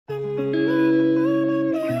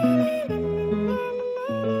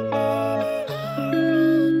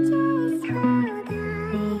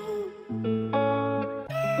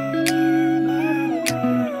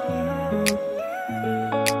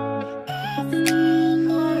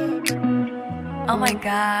Oh my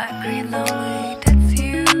god, GreenLonely, that's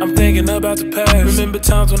you. I'm thinking about the past. Remember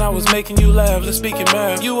times when I was making you laugh. Let's speak it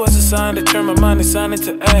math. You was a sign that turned my mind and signed it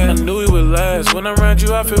to add. I knew it would last. When I'm around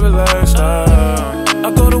you, I feel relaxed.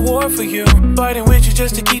 I go to war for you, fighting with you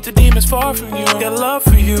just to keep the demons far from you. Got love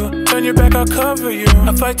for you, turn your back, I'll cover you.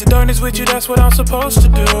 I fight the darkness with you, that's what I'm supposed to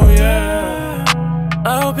do, yeah.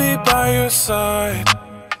 I'll be by your side,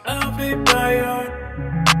 I'll be by your...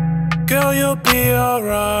 Girl, you'll be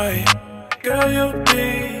alright, girl, you'll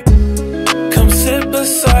be... Come sit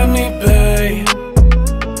beside me, babe.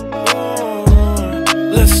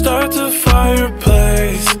 Let's start the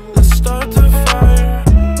fireplace. Let's start the fire.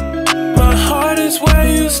 My heart is where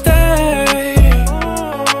you stay,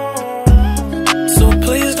 so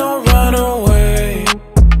please don't run away.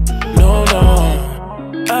 No,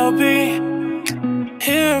 no, I'll be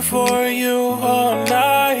here for you all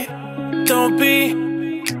night. Don't be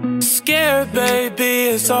scared, baby,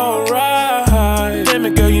 it's alright. Damn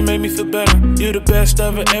it, girl, you make me feel better. You the best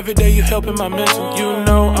ever, every day you helping my mental. You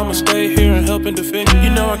know I'ma stay here and help and defend you. You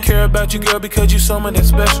know I care about you, girl, because you someone that's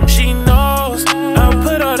special. She knows I'll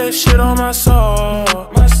put all that shit on my soul,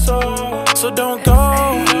 my soul. So don't go,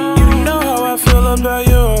 you know how I feel about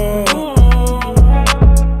you.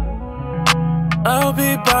 I'll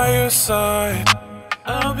be by your side,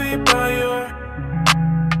 I'll be by your...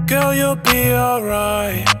 Girl, you'll be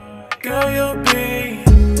alright, girl, you'll be...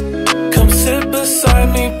 Come sit beside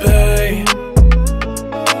me, babe.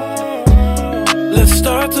 Let's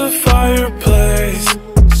start the fireplace.